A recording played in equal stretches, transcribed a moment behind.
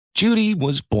Judy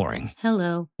was boring.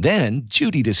 Hello. Then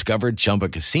Judy discovered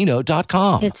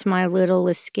ChumbaCasino.com. It's my little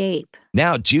escape.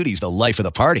 Now Judy's the life of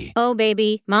the party. Oh,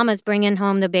 baby, mama's bringing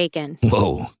home the bacon.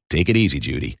 Whoa, take it easy,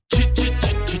 Judy.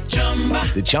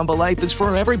 The Chumba life is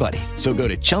for everybody. So go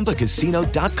to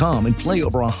ChumbaCasino.com and play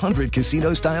over 100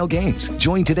 casino-style games.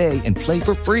 Join today and play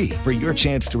for free for your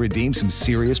chance to redeem some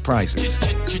serious prizes.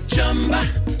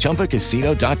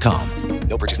 ChumbaCasino.com.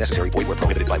 No purchase necessary. Void where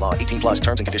prohibited by law. 18 plus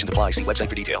terms and conditions apply. See website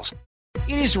for details.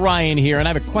 It is Ryan here, and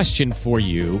I have a question for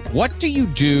you. What do you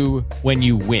do when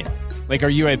you win? Like, are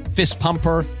you a fist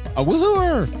pumper, a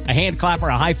woohooer, a hand clapper,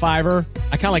 a high fiver?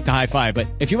 I kind of like the high five, but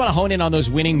if you want to hone in on those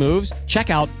winning moves, check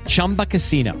out Chumba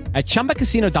Casino. At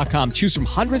ChumbaCasino.com, choose from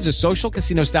hundreds of social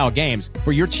casino-style games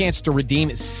for your chance to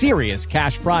redeem serious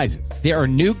cash prizes. There are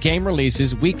new game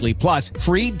releases weekly, plus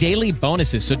free daily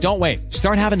bonuses, so don't wait.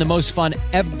 Start having the most fun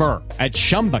ever at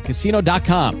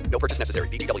ChumbaCasino.com. No purchase necessary.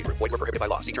 VGW. Void where prohibited by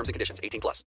law. See terms and conditions. 18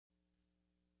 plus.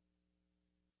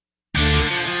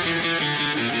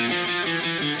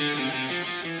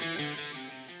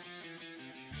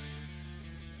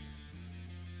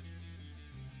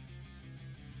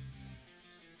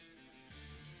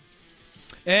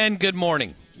 And good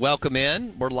morning. Welcome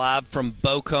in. We're live from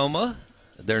Bocoma,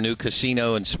 their new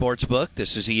casino and sports book.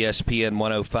 This is ESPN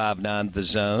 105.9 The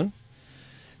Zone.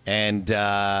 And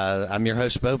I'm your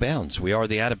host, Bo Bounds. We are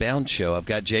the Out of Bounds Show. I've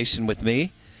got Jason with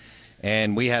me.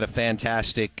 And we had a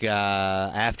fantastic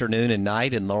afternoon and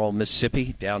night in Laurel,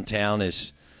 Mississippi. Downtown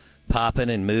is popping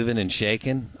and moving and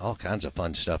shaking. All kinds of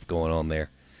fun stuff going on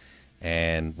there.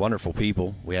 And wonderful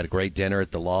people. We had a great dinner at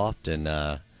the Loft, and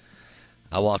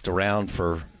I walked around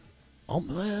for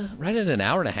right at an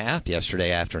hour and a half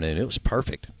yesterday afternoon. It was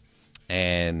perfect,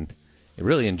 and I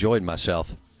really enjoyed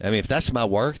myself. I mean, if that's my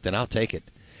work, then I'll take it.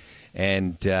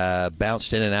 And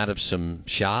bounced in and out of some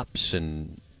shops,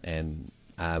 and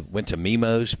I went to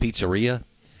Mimo's Pizzeria.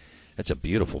 That's a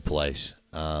beautiful place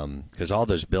because all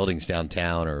those buildings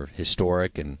downtown are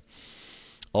historic and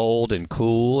old and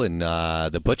cool, and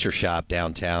the butcher shop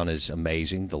downtown is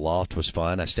amazing. The Loft was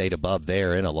fun. I stayed above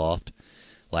there in a loft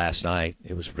last night.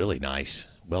 It was really nice.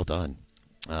 Well done.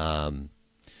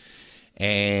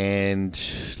 And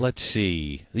let's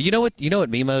see. You know what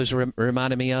Mimo's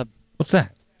reminded me of? What's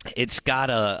that? It's got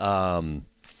a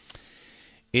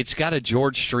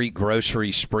George Street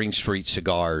Grocery Spring Street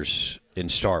Cigars in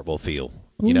Starkville feel.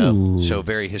 You know, so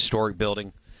very historic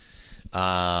building.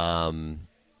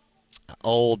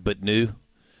 Old but new.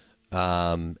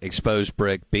 Exposed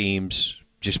brick beams,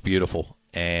 just beautiful.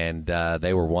 And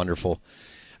they were wonderful.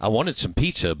 I wanted some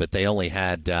pizza, but they only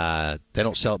had they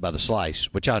don't sell it by the slice,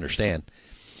 which I understand.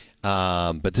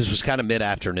 But this was kind of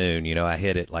mid-afternoon. You know, I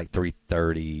hit it like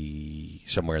 3:30,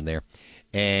 somewhere in there.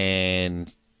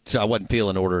 And so I wasn't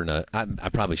feeling ordering I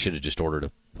probably should have just ordered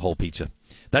a whole pizza.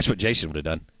 That's what Jason would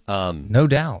have done. No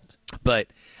doubt.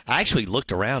 But I actually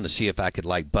looked around to see if I could,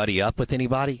 like, buddy up with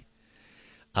anybody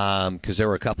because there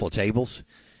were a couple of tables.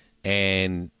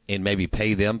 And maybe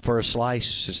pay them for a slice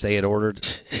since they had ordered.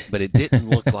 But it didn't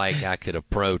look like I could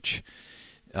approach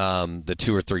the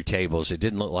 2 or 3 tables. It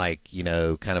didn't look like, you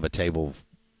know, kind of a table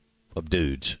of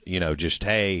dudes. You know, just,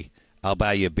 hey, I'll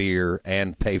buy you a beer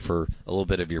and pay for a little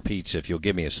bit of your pizza if you'll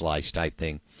give me a slice type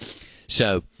thing.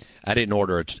 So I didn't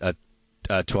order a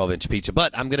 12-inch pizza.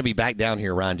 But I'm going to be back down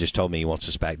here. Ryan just told me he wants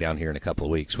us back down here in a couple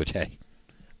of weeks, which, hey,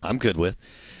 I'm good with.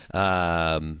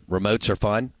 Remotes are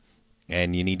fun.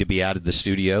 And you need to be out of the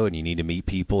studio, and you need to meet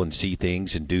people and see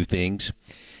things and do things.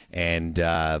 And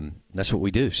that's what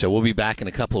we do. So we'll be back in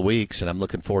a couple of weeks, and I'm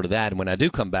looking forward to that. And when I do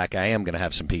come back, I am going to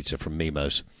have some pizza from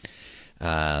Mimo's.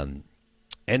 And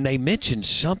they mentioned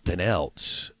something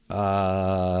else. They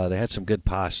had some good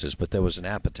pastas, but there was an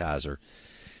appetizer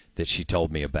that she told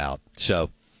me about. So,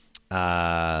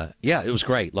 yeah, it was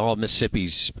great. Laurel,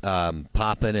 Mississippi's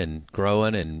popping and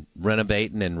growing and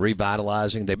renovating and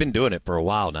revitalizing. They've been doing it for a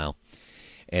while now.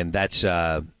 And that's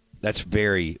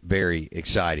very, very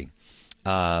exciting.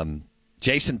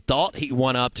 Jason thought he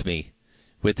one-upped me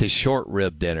with his short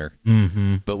rib dinner,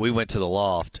 but we went to the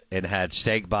Loft and had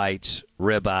steak bites,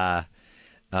 ribeye.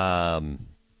 The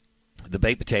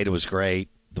baked potato was great.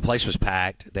 The place was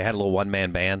packed. They had a little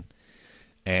one-man band,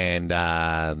 and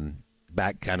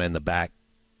back kind of in the back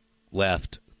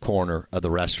left corner of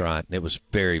the restaurant. It was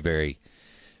very, very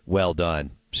well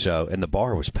done. So, and the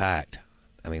bar was packed.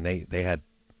 I mean, they had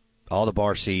all the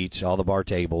bar seats, all the bar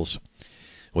tables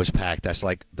was packed. That's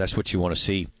what you want to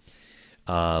see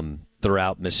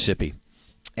throughout Mississippi.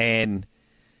 And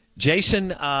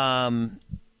Jason, are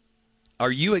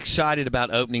you excited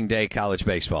about opening day college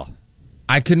baseball?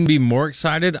 I couldn't be more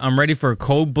excited. I'm ready for a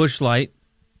cold Busch Light.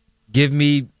 Give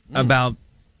me about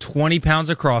 20 pounds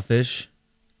of crawfish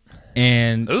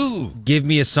and give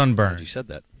me a sunburn. You said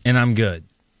that. And I'm good.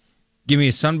 Give me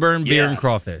a sunburn, beer, and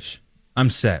crawfish. I'm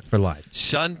set for life.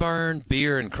 Sunburn,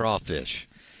 beer, and crawfish.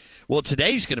 Well,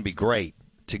 today's going to be great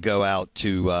to go out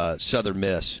to Southern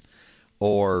Miss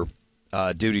or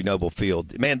Duty Noble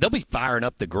Field. Man, they'll be firing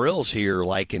up the grills here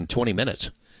like in 20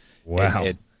 minutes.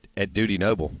 Wow. At Duty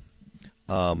Noble.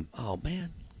 Oh,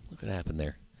 man, look what happened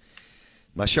there.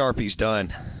 My Sharpie's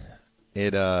done.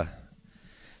 The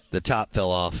top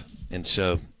fell off, and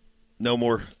so no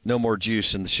more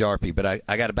juice in the Sharpie, but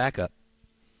I got a backup.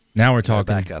 Now we're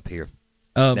talking. Back up here.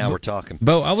 Now we're talking.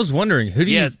 Bo, I was wondering, who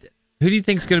do you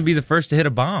think is going to be the first to hit a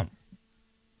bomb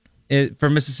for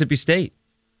Mississippi State?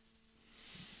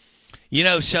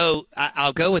 So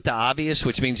I'll go with the obvious,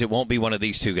 which means it won't be one of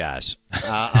these two guys.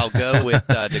 I'll go with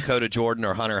Dakota Jordan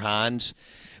or Hunter Hines,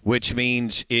 which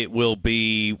means it will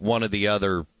be one of the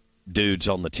other dudes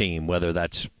on the team, whether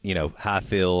that's,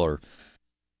 Highfill or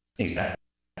more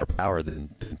power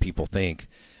than people think.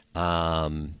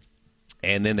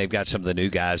 And then they've got some of the new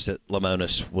guys that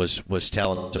Lemonis was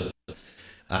telling them.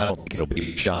 I don't think it'll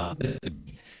be Sean.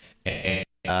 And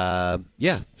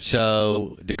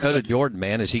so Dakota Jordan,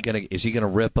 man, is he gonna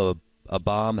rip a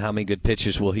bomb? How many good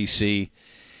pitches will he see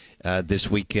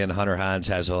this weekend? Hunter Hines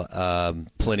has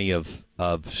plenty of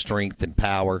strength and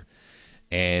power,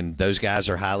 and those guys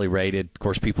are highly rated. Of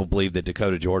course, people believe that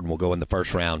Dakota Jordan will go in the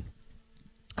first round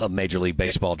of Major League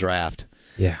Baseball draft.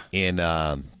 Yeah.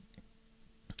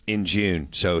 In June,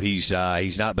 so he's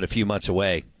not but a few months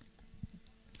away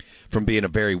from being a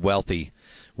very wealthy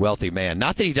man.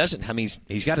 Not that he doesn't. I mean,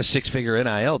 he's got a 6-figure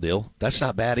NIL deal. That's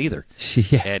not bad either.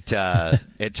 Yeah.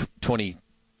 At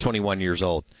 21 years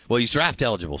old. Well, he's draft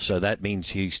eligible, so that means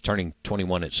he's turning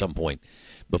 21 at some point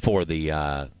before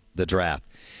the draft.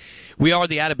 We are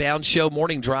the Out of Bounds Show.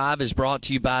 Morning Drive is brought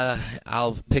to you by,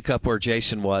 I'll pick up where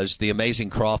Jason was, the amazing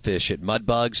crawfish at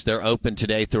Mudbugs. They're open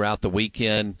today throughout the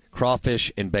weekend.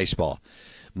 Crawfish and baseball.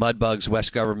 Mudbugs,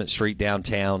 West Government Street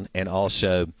downtown, and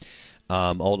also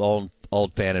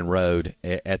Old Fannin Road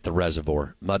at the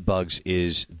Reservoir. Mudbugs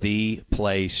is the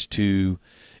place to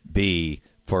be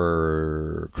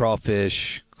for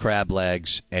crawfish, crab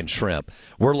legs, and shrimp.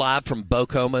 We're live from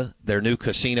Bocoma, their new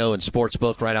casino and sports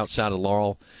book right outside of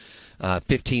Laurel.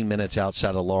 15 minutes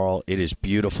outside of Laurel. It is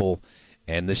beautiful,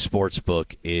 and this sports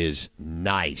book is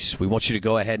nice. We want you to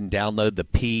go ahead and download the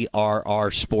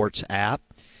PRR Sports app.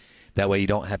 That way you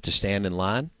don't have to stand in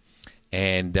line,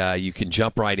 and you can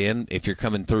jump right in if you're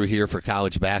coming through here for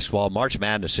college basketball. March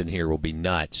Madness in here will be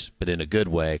nuts, but in a good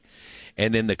way.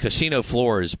 And then the casino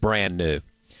floor is brand new.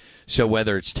 So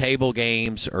whether it's table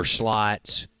games or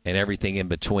slots and everything in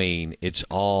between, it's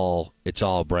all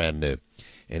brand new.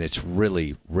 And it's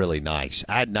really, really nice.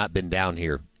 I had not been down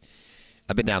here.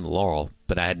 I've been down to Laurel,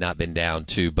 but I had not been down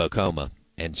to Bocoma.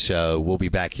 And so we'll be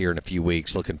back here in a few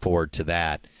weeks. Looking forward to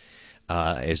that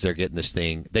as they're getting this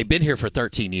thing. They've been here for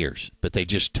 13 years, but they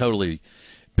just totally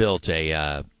built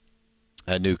a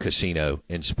new casino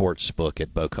and sports book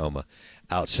at Bocoma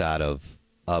outside of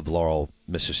Laurel,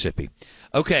 Mississippi.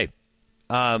 Okay.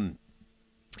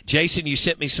 Jason, you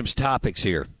sent me some topics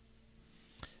here.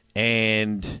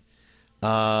 And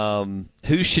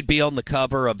who should be on the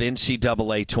cover of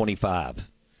NCAA 25?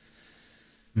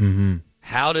 Mm-hmm.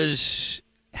 How does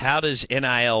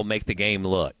NIL make the game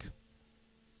look?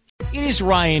 It is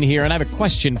Ryan here, and I have a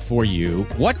question for you.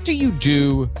 What do you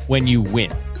do when you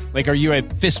win? Like, are you a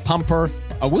fist pumper,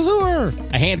 a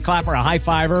woohooer, a hand clapper, a high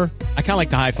fiver? I kind of like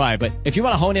the high five, but if you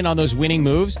want to hone in on those winning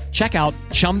moves, check out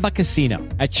Chumba Casino.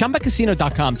 At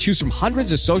ChumbaCasino.com, choose from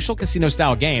hundreds of social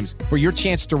casino-style games for your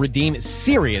chance to redeem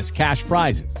serious cash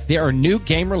prizes. There are new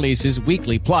game releases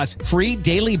weekly, plus free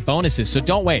daily bonuses. So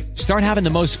don't wait. Start having the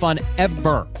most fun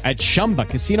ever at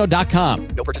ChumbaCasino.com.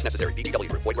 No purchase necessary. VGW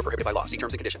Group. Void where prohibited by law. See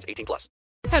terms and conditions. 18+.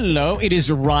 Hello, it is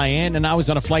Ryan, and I was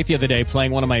on a flight the other day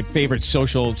playing one of my favorite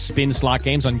social spin slot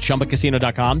games on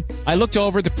ChumbaCasino.com. I looked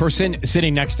over at the person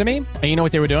sitting next to me, and you know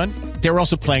what they were doing? They were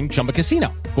also playing Chumba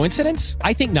Casino. Coincidence?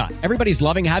 I think not. Everybody's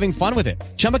loving having fun with it.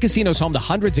 Chumba Casino is home to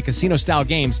hundreds of casino-style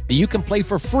games that you can play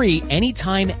for free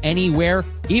anytime, anywhere,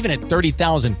 even at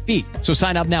 30,000 feet. So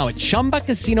sign up now at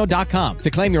ChumbaCasino.com to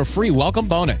claim your free welcome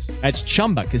bonus. That's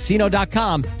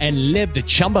ChumbaCasino.com and live the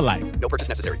Chumba life. No purchase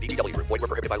necessary. VGW Group. Void where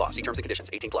prohibited by law. See terms and conditions.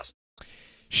 18+.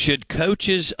 Should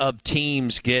coaches of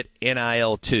teams get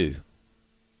NIL too?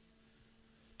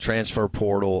 Transfer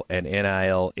portal and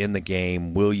NIL in the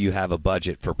game. Will you have a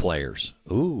budget for players?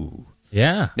 Ooh.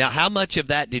 Yeah. Now, how much of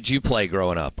that did you play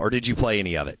growing up, or did you play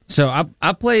any of it? So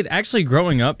I played, actually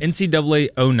growing up, NCAA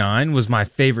 09 was my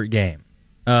favorite game.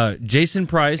 Jason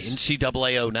Price.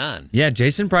 NCAA 09. Yeah,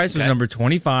 Jason Price was number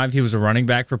 25. He was a running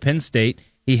back for Penn State.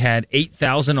 He had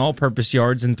 8,000 all-purpose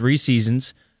yards in 3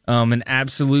 seasons. An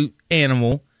absolute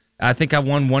animal. I think I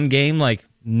won one game like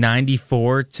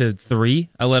 94-3.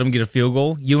 I let him get a field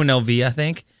goal. UNLV, I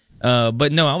think.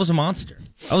 But no, I was a monster.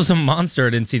 I was a monster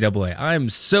at NCAA. I am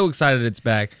so excited it's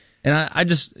back. And I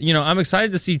just, I'm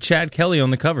excited to see Chad Kelly on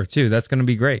the cover, too. That's going to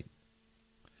be great.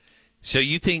 So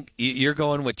you think you're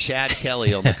going with Chad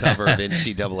Kelly on the cover of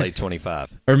NCAA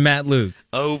 25? Or Matt Luke.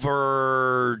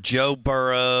 Over Joe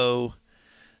Burrow,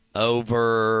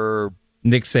 over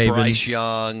Nick Saban. Bryce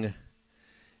Young.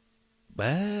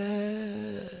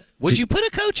 Would you put a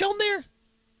coach on there?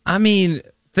 I mean,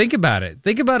 think about it.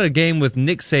 Think about a game with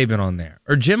Nick Saban on there.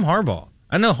 Or Jim Harbaugh.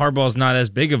 I know Harbaugh's not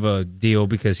as big of a deal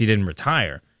because he didn't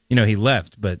retire. He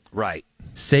left. But right.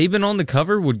 Saban on the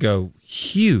cover would go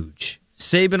huge.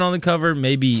 Saban on the cover,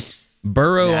 maybe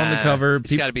Burrow on the cover.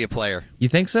 It's got to be a player. You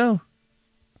think so?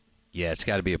 Yeah, it's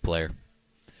got to be a player.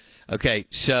 Okay,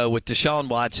 so with Deshaun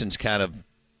Watson's kind of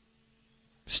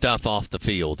stuff off the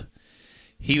field,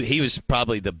 he was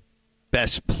probably the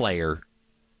best player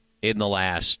in the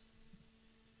last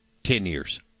 10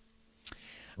 years.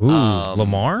 Ooh,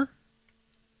 Lamar?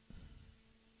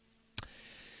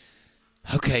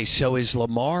 Okay, so is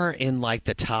Lamar in like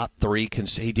the top 3?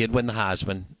 He did win the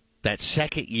Heisman. That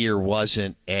second year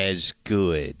wasn't as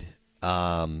good.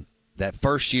 That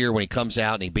first year when he comes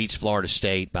out and he beats Florida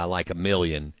State by like 1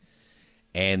 million,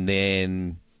 and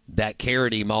then that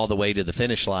carried him all the way to the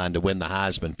finish line to win the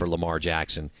Heisman for Lamar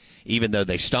Jackson, even though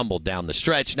they stumbled down the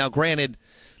stretch. Now, granted,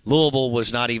 Louisville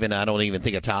was not even, I don't even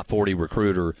think, a top 40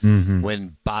 recruiter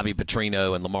when Bobby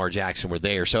Petrino and Lamar Jackson were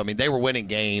there. So, I mean, they were winning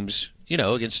games,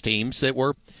 against teams that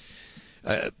were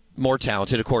more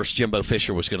talented. Of course, Jimbo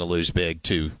Fisher was going to lose big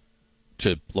to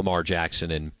Lamar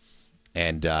Jackson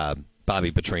and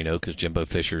Bobby Petrino because Jimbo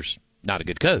Fisher's not a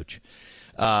good coach.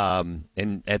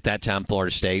 And at that time,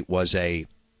 Florida State was a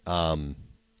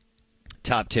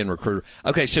top 10 recruiter.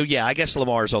 Okay, so, yeah, I guess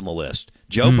Lamar's on the list.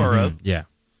 Joe Burrow. Yeah.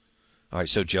 All right,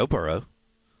 so Joe Burrow.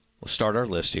 We'll start our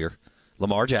list here.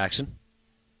 Lamar Jackson.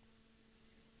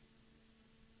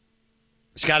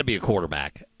 It's got to be a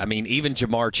quarterback. I mean, even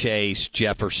Jamar Chase,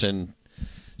 Jefferson,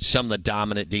 some of the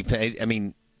dominant defense. I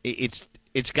mean, it's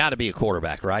got to be a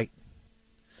quarterback, right?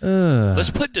 Let's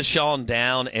put Deshaun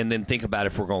down and then think about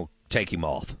if we're going to take him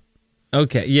off.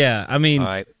 Okay, yeah. I mean, all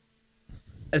right.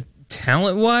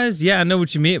 Talent-wise, yeah, I know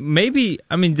what you mean. Maybe,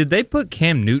 I mean, did they put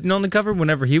Cam Newton on the cover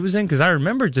whenever he was in? Because I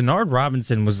remember Denard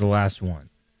Robinson was the last one.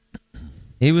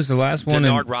 He was the last one.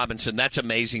 Denard Robinson, that's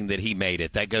amazing that he made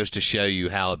it. That goes to show you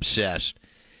how obsessed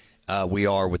we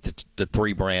are with the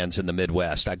 3 brands in the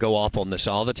Midwest. I go off on this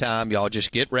all the time. Y'all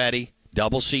just get ready.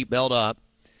 Double seatbelt up.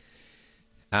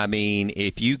 I mean,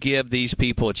 if you give these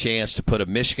people a chance to put a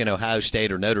Michigan, Ohio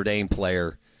State, or Notre Dame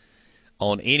player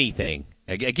on anything,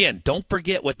 again, don't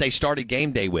forget what they started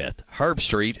game day with.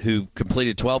 Herbstreit, who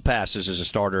completed 12 passes as a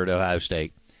starter at Ohio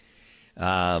State.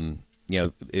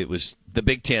 It was the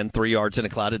Big Ten, 3 yards in a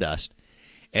cloud of dust.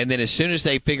 And then as soon as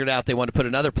they figured out they wanted to put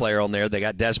another player on there, they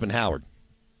got Desmond Howard.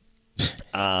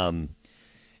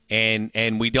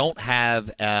 And we don't have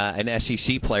an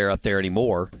SEC player up there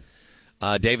anymore.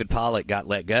 David Pollock got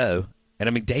let go. And,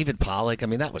 I mean, David Pollock, I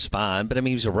mean, that was fine. But, I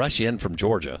mean, he was a rush in from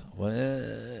Georgia.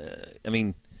 Well, I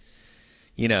mean,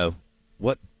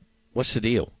 what's the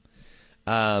deal?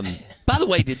 By the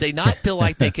way, did they not feel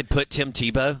like they could put Tim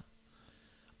Tebow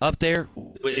up there?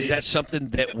 Is that something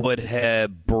that would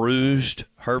have bruised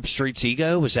Herbstreit's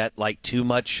ego? Was that, like, too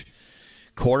much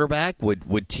quarterback?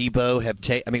 Would Tebow have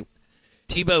taken – I mean,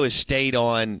 Tebow has stayed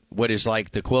on what is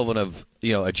like the equivalent of,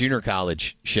 a junior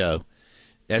college show.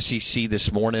 SEC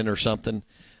This Morning or something.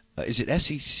 Is it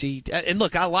SEC? And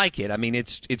look, I like it. I mean,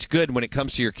 it's good when it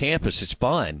comes to your campus. It's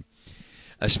fun,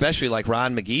 especially like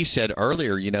Ryan McGee said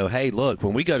earlier. Hey, look,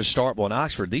 when we go to Starkville and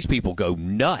Oxford, these people go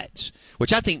nuts,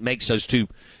 which I think makes those 2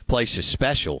 places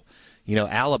special.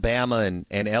 Alabama and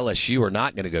LSU are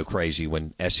not going to go crazy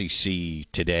when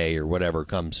SEC Today or whatever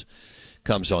comes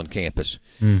on campus.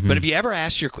 Mm-hmm. But if you ever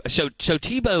ask so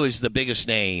Tebow is the biggest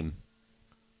name,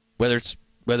 whether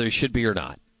he should be or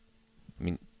not. I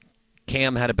mean,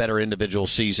 Cam had a better individual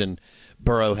season.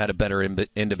 Burrow had a better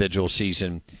individual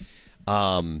season.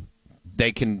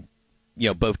 They can,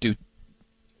 both do.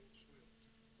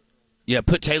 Yeah,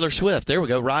 put Taylor Swift. There we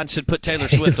go. Ryan said put Taylor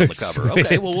Swift on the cover. Swift.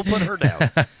 Okay, well, we'll put her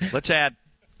down. Let's add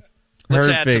to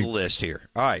the list here.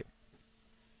 All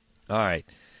right.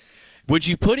 Would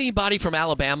you put anybody from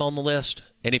Alabama on the list?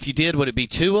 And if you did, would it be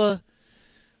Tua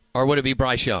or would it be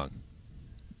Bryce Young?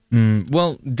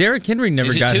 Well, Derrick Henry never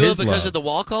got his love. Is it Tua because of the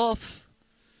walk-off?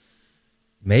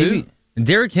 Maybe.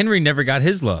 Derrick Henry never got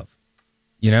his love,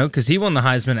 because he won the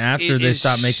Heisman after they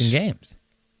stopped making games.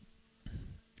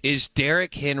 Is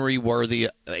Derrick Henry worthy?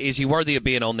 Is he worthy of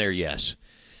being on there? Yes.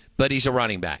 But he's a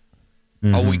running back.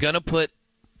 Mm-hmm. Are we going to put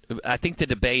 – I think the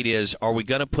debate is, are we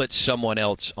going to put someone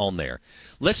else on there?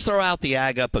 Let's throw out the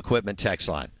Ag Up Equipment text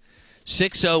line.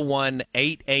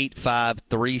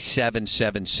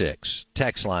 601-885-3776.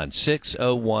 Text line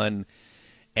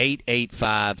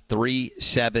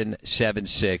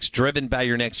 601-885-3776. Driven by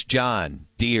your next John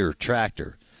Deere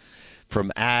tractor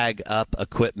from Ag Up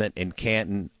Equipment in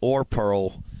Canton or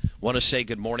Pearl. Want to say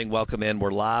good morning, welcome in.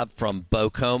 We're live from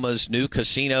Bocoma's new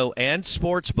casino and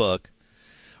sportsbook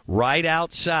right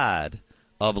outside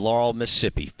of Laurel,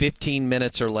 Mississippi. 15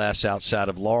 minutes or less outside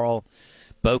of Laurel.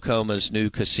 Bocoma's new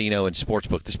casino and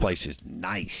sportsbook. This place is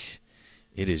nice.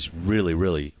 It is really,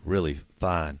 really, really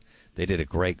fine. They did a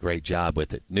great, great job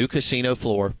with it. New casino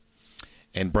floor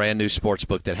and brand new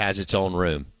sportsbook that has its own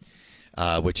room,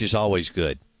 which is always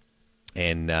good,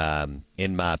 and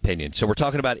in my opinion. So we're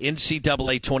talking about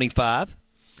NCAA 25.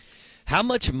 How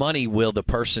much money will the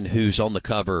person who's on the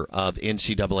cover of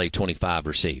NCAA 25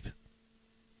 receive?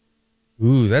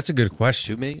 Ooh, that's a good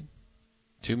question. 2 million?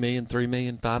 2 million, 3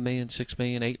 million, 5 million, 6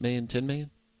 million, 8 million, 10 million?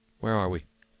 Where are we?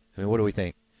 I mean, what do we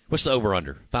think? What's the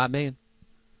over-under? 5 million?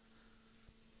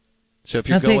 So if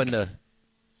you're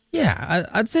Yeah,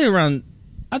 I'd say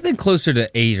I think closer to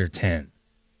 8 or 10.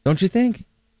 Don't you think?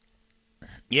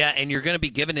 Yeah, and you're going to be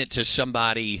giving it to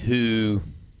somebody who,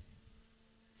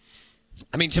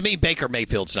 I mean, to me, Baker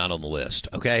Mayfield's not on the list,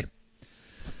 okay?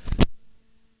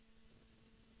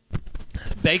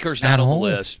 Baker's not on the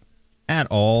list. At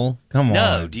all? Come on.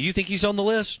 No. Do you think he's on the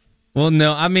list? Well,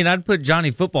 no. I mean, I'd put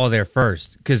Johnny Football there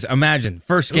first. Because imagine,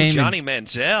 first game. Johnny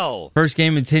Manziel. First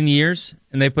game in 10 years,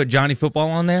 and they put Johnny Football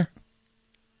on there?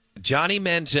 Johnny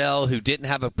Manziel, who didn't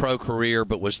have a pro career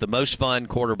but was the most fun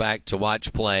quarterback to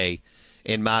watch play,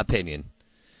 in my opinion.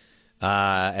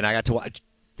 And I got to watch,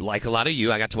 like a lot of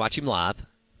you, I got to watch him live,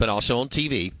 but also on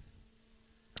TV.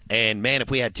 And, man,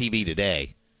 if we had TV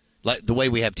today, like the way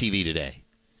we have TV today,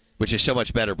 which is so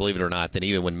much better, believe it or not, than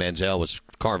even when Manziel was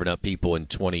carving up people in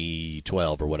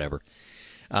 2012 or whatever.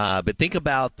 But think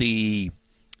about the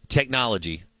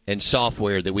technology and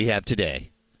software that we have today.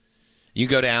 You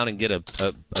go down and get a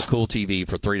cool TV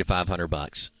for $300 to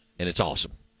 $500, and it's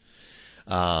awesome.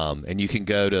 And you can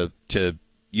go to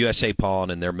USA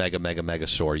Pawn and their mega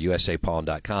store,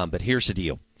 usapawn.com. But here's the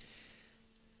deal.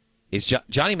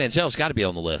 Johnny Manziel's got to be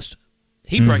on the list.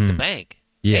 He broke the bank,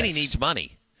 and he needs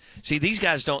money. See, these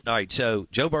guys don't. All right, so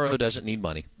Joe Burrow doesn't need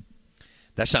money.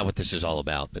 That's not what this is all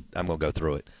about, but I'm going to go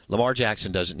through it. Lamar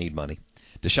Jackson doesn't need money.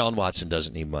 Deshaun Watson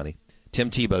doesn't need money.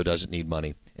 Tim Tebow doesn't need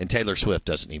money. And Taylor Swift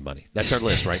doesn't need money. That's our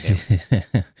list right now.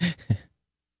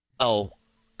 Oh,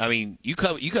 I mean, you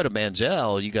go to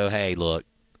Manziel, you go, hey, look,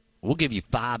 we'll give you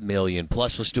 $5 million,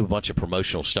 plus let's do a bunch of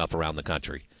promotional stuff around the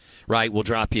country, right? We'll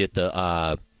drop you at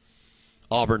the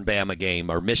Auburn-Bama game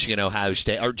or Michigan-Ohio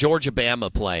State or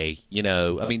Georgia-Bama play,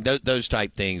 I mean, those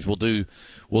type things. We'll do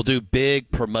big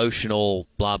promotional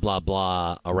blah, blah,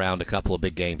 blah around a couple of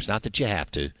big games. Not that you have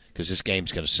to, because this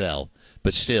game's going to sell.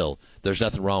 But still, there's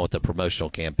nothing wrong with the promotional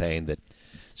campaign that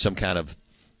some kind of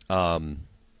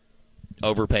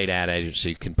overpaid ad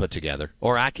agency can put together.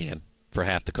 Or I can for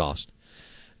half the cost.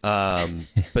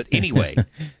 But anyway,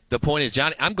 the point is,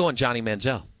 I'm going Johnny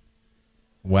Manziel.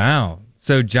 Wow.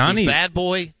 So Johnny, he's bad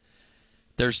boy.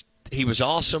 He was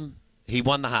awesome. He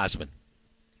won the Heisman.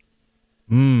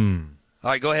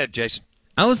 All right, go ahead, Jason.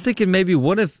 I was thinking maybe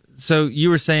what if, so you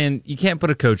were saying you can't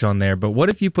put a coach on there, but what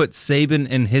if you put Saban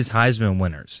and his Heisman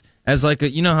winners as like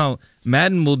a, how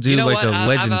Madden will do a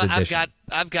Legends edition.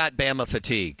 I've got Bama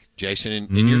fatigue, Jason,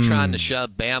 and you're trying to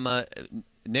shove Bama,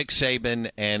 Nick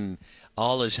Saban, and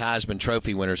all his Heisman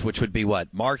Trophy winners, which would be what?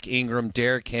 Mark Ingram,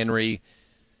 Derrick Henry.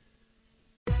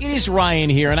 It is Ryan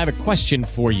here, and I have a question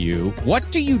for you.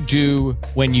 What do you do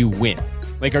when you win?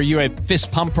 Like, are you a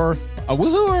fist pumper, a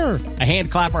woohooer, a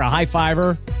hand clapper, a high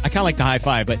fiver? I kind of like the high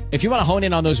five, but if you want to hone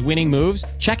in on those winning moves,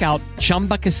 check out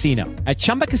Chumba Casino. At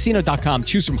ChumbaCasino.com,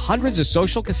 choose from hundreds of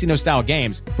social casino-style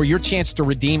games for your chance to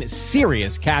redeem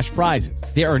serious cash prizes.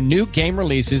 There are new game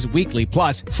releases weekly,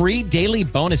 plus free daily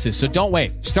bonuses, so don't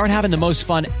wait. Start having the most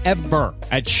fun ever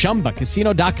at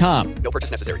ChumbaCasino.com. No purchase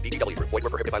necessary. VGW. Void where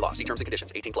prohibited by law. See terms and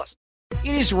conditions. 18+.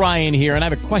 It is Ryan here, and I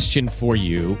have a question for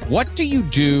you. What do you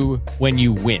do when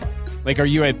you win? Like, are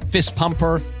you a fist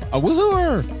pumper, A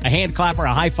woohooer, a hand clapper,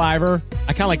 a high fiver.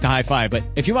 I kind of like the high five, but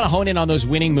if you want to hone in on those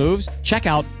winning moves, check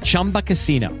out Chumba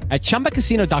Casino. At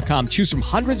ChumbaCasino.com, choose from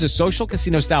hundreds of social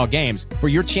casino style games for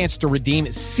your chance to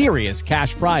redeem serious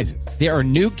cash prizes. There are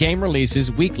new game releases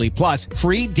weekly, plus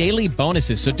free daily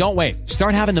bonuses. So don't wait.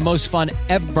 Start having the most fun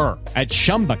ever at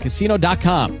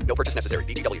ChumbaCasino.com. No purchase necessary.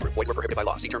 VGW Group. Void were prohibited by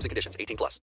law. See terms and conditions.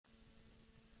 18+.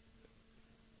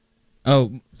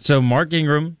 Oh, so Mark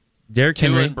Ingram, Derrick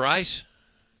Tua Henry. and Bryce?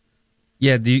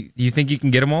 Yeah, do you think you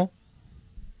can get them all?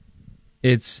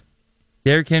 It's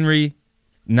Derrick Henry,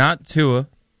 not Tua.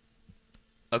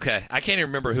 Okay, I can't even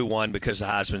remember who won because the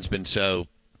Heisman's been so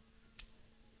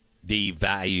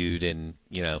devalued, and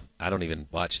I don't even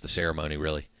watch the ceremony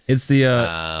really. It's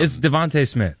it's Devontae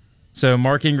Smith. So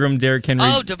Mark Ingram, Derrick Henry.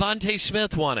 Oh, Devontae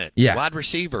Smith won it. Yeah, wide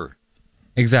receiver.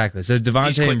 Exactly. So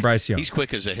Devontae and Bryce Young. He's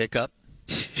quick as a hiccup.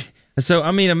 So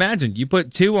I mean, imagine you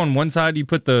put two on one side, you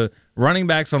put the running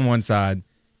backs on one side,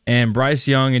 and Bryce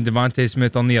Young and Devontae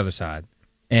Smith on the other side,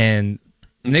 and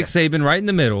Nick Saban right in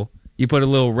the middle. You put a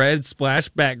little red splash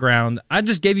background. I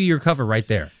just gave you your cover right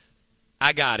there.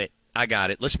 I got it.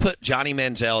 Let's put Johnny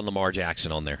Manziel and Lamar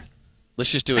Jackson on there.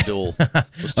 Let's just do a duel.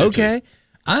 Okay.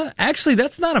 Actually,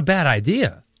 that's not a bad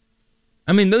idea.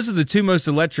 I mean, those are the two most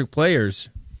electric players.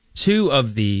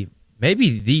 Maybe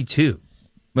the two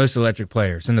most electric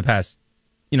players in the past,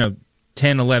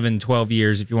 10, 11, 12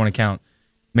 years, if you want to count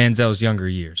Manziel's younger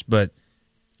years. But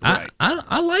right.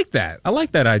 I like that. I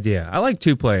like that idea. I like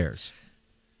two players.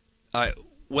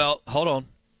 Well, hold on.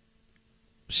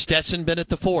 Stetson Bennett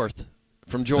the fourth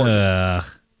from Georgia.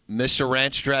 Mr.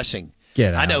 Ranch Dressing.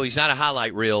 Get out. I know he's not a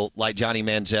highlight reel like Johnny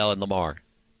Manziel and Lamar.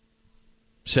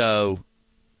 So,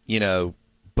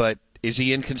 but is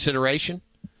he in consideration?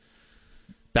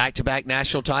 Back-to-back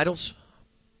national titles?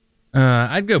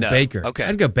 I'd go Baker. Okay.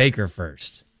 I'd go Baker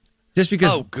first. Just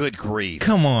because. Oh, good grief.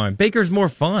 Come on. Baker's more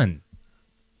fun.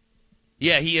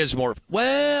 Yeah, he is more.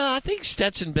 Well, I think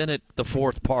Stetson Bennett the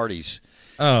fourth parties.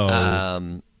 Oh.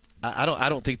 I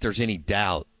don't think there's any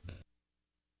doubt.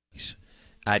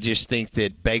 I just think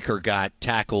that Baker got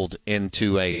tackled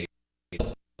into and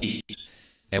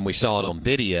we saw it on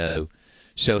video,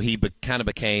 so he kind of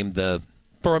became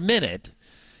for a minute,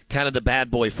 kind of the bad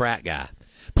boy frat guy.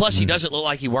 Plus, he doesn't look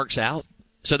like he works out,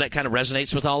 so that kind of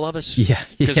resonates with all of us. Yeah.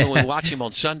 Because when we watch him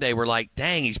on Sunday, we're like,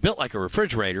 dang, he's built like a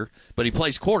refrigerator, but he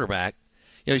plays quarterback.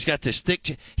 He's got this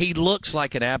thick. He looks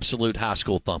like an absolute high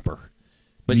school thumper,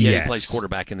 but yet he plays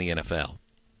quarterback in the NFL.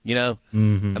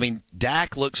 Mm-hmm. I mean,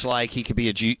 Dak looks like he could be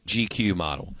a GQ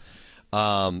model.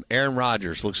 Aaron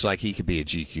Rodgers looks like he could be a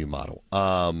GQ model.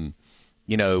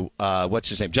 What's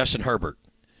his name? Justin Herbert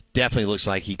definitely looks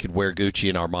like he could wear Gucci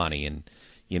and Armani and,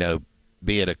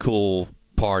 be at a cool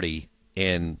party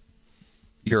in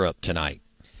Europe tonight.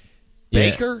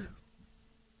 Yeah. Baker,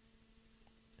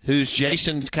 who's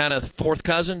Jason's kind of fourth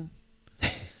cousin,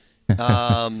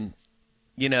 Baker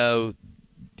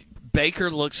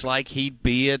looks like he'd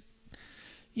be at,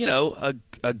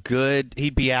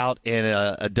 he'd be out in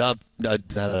a duck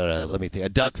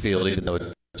field, even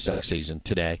though it's duck season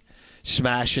today,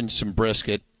 smashing some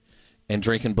brisket and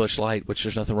drinking Busch Light, which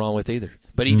there's nothing wrong with either.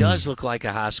 But he does look like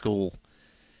a high school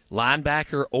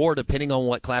linebacker, or depending on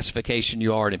what classification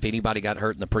you are, and if anybody got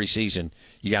hurt in the preseason,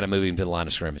 you got to move him to the line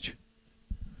of scrimmage.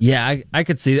 Yeah, I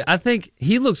could see that. I think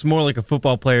he looks more like a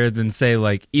football player than, say,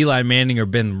 like Eli Manning or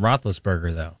Ben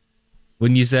Roethlisberger, though.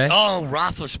 Wouldn't you say? Oh,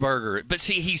 Roethlisberger. But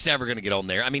see, he's never going to get on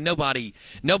there. I mean, nobody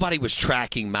was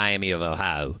tracking Miami of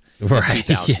Ohio in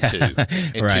 2002,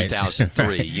 in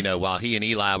 2003. Right. While he and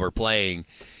Eli were playing,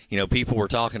 people were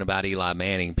talking about Eli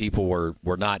Manning. People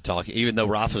were not talking, even though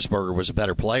Roethlisberger was a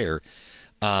better player.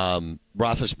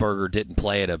 Roethlisberger didn't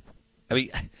play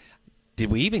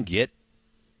did we even get,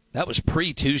 that was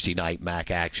pre-Tuesday night MAC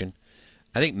action.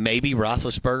 I think maybe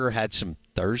Roethlisberger had some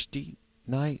Thursday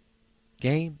night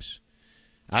games.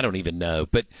 I don't even know.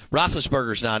 But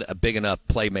Roethlisberger's not a big enough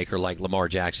playmaker like Lamar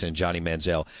Jackson and Johnny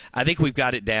Manziel. I think we've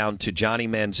got it down to Johnny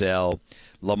Manziel,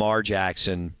 Lamar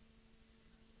Jackson.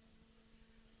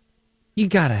 You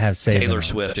got to have Saban. Taylor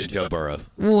Swift and Joe Burrow.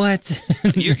 What?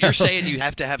 You're saying you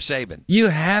have to have Saban. You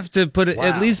have to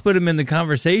at least put him in the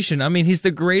conversation. I mean, he's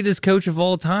the greatest coach of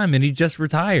all time, and he just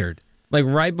retired,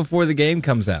 right before the game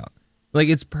comes out.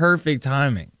 It's perfect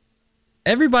timing.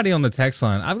 Everybody on the text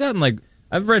line,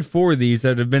 I've read 4 of these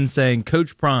that have been saying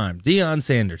Coach Prime, Deion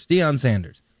Sanders.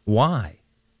 Why?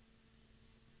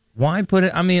 Why put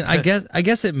it? I mean, I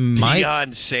guess it might.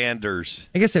 Deion Sanders.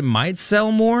 I guess it might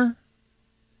sell more,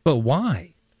 but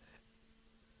why?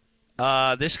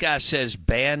 This guy says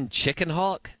ban Chicken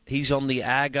Hawk. He's on the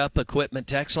Ag Up Equipment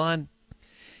text line.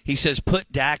 He says,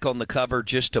 put Dak on the cover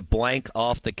just to blank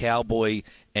off the Cowboy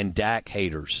and Dak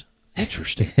haters.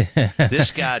 Interesting.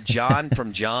 This guy, John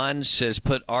from John, says,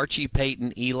 put Archie,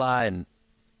 Peyton, Eli, and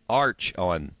Arch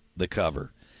on the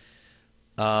cover.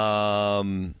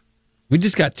 We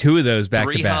just got 2 of those back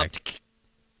to back.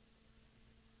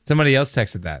 Somebody else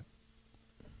texted that.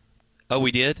 Oh,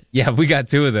 we did? Yeah, we got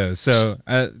 2 of those. So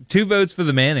 2 votes for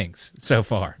the Mannings so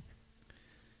far.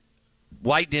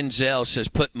 White Denzel says,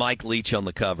 put Mike Leach on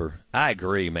the cover. I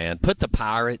agree, man. Put the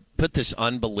Pirate, put this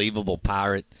unbelievable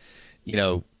Pirate,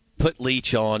 put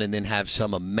Leach on and then have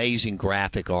some amazing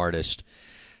graphic artist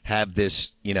have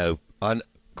this,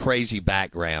 crazy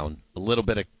background, a little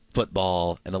bit of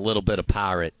football and a little bit of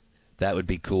Pirate. That would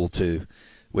be cool, too,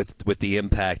 with the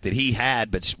impact that he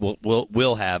had, but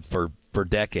will have for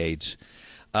decades.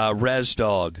 Res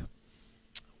Dog,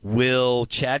 will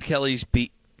Chad Kelly's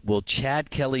pick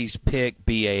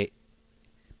be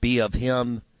of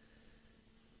him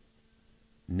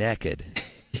naked?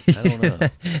 I don't know.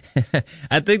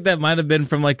 I think that might have been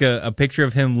from like a picture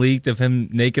of him leaked of him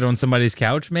naked on somebody's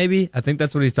couch, maybe. I think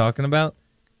that's what he's talking about.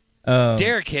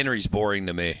 Derrick Henry's boring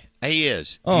to me. He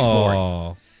is. He's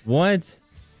boring. What?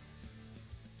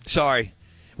 Sorry.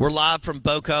 We're live from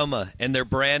Bocoma and their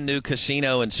brand new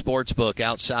casino and sportsbook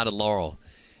outside of Laurel.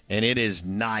 And it is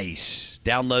nice.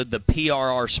 Download the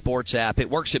PRR Sports app. It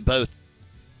works at both.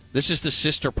 This is the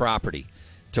sister property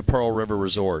to Pearl River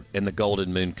Resort and the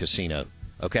Golden Moon Casino.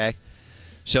 Okay?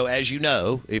 So as you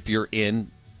know, if you're in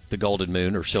the Golden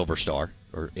Moon or Silver Star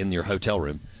or in your hotel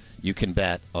room, you can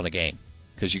bet on a game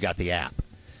because you got the app.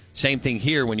 Same thing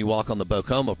here when you walk on the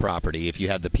Bocoma property. If you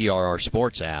have the PRR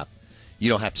Sports app, you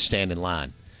don't have to stand in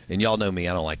line. And y'all know me,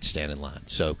 I don't like to stand in line.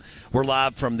 So we're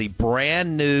live from the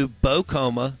brand new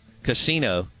Bocoma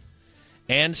Casino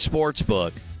and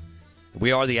Sportsbook.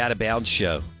 We are the Out of Bounds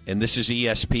Show, and this is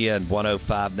ESPN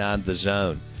 105.9 The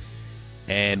Zone.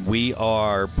 And we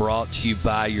are brought to you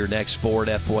by your next Ford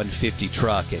F-150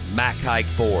 truck at Mack Hike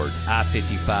Ford,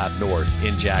 I-55 North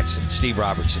in Jackson. Steve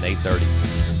Robertson,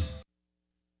 8:30.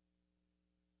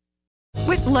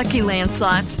 With Lucky Land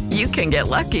Slots, you can get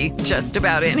lucky just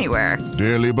about anywhere.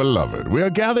 Dearly beloved, we are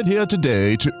gathered here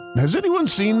today to... Has anyone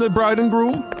seen the bride and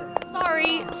groom?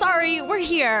 Sorry, we're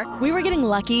here. We were getting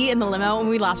lucky in the limo and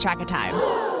we lost track of time.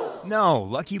 No,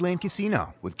 Lucky Land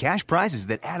Casino, with cash prizes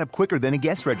that add up quicker than a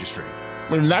guest registry.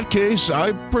 In that case,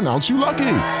 I pronounce you lucky.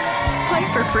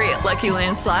 Play for free at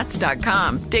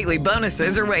LuckyLandSlots.com. Daily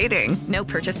bonuses are waiting. No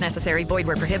purchase necessary. Void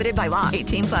where prohibited by law.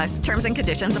 18+. Terms and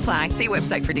conditions apply. See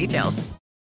website for details.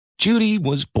 Judy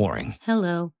was boring.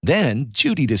 Hello. Then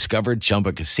Judy discovered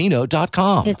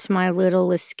ChumbaCasino.com. It's my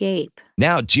little escape.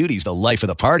 Now Judy's the life of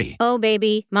the party. Oh,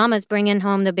 baby, mama's bringing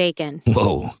home the bacon.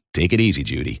 Whoa, take it easy,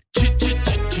 Judy.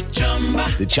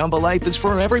 The Chumba life is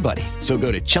for everybody. So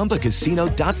go to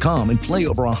ChumbaCasino.com and play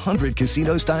over 100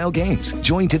 casino-style games.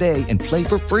 Join today and play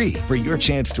for free for your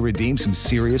chance to redeem some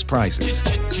serious prizes.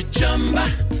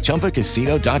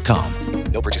 ChumbaCasino.com.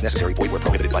 No purchase necessary. Void where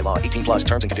prohibited by law. 18+.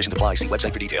 Terms and conditions apply. See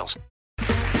website for details.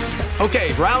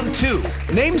 Okay, round 2.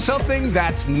 Name something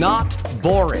that's not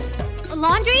boring. A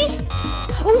laundry?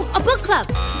 Ooh, a book club.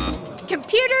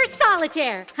 Computer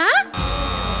solitaire, huh?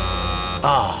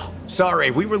 Ah.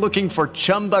 Sorry, we were looking for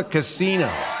Chumba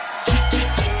Casino.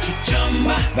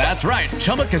 That's right.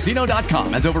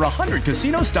 ChumbaCasino.com has over 100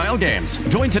 casino-style games.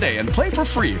 Join today and play for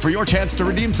free for your chance to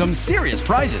redeem some serious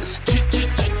prizes.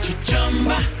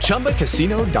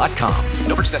 ChumbaCasino.com.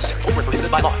 No purchase necessary. Void where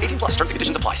prohibited by law. 18+. Terms and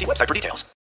conditions apply. See website for details.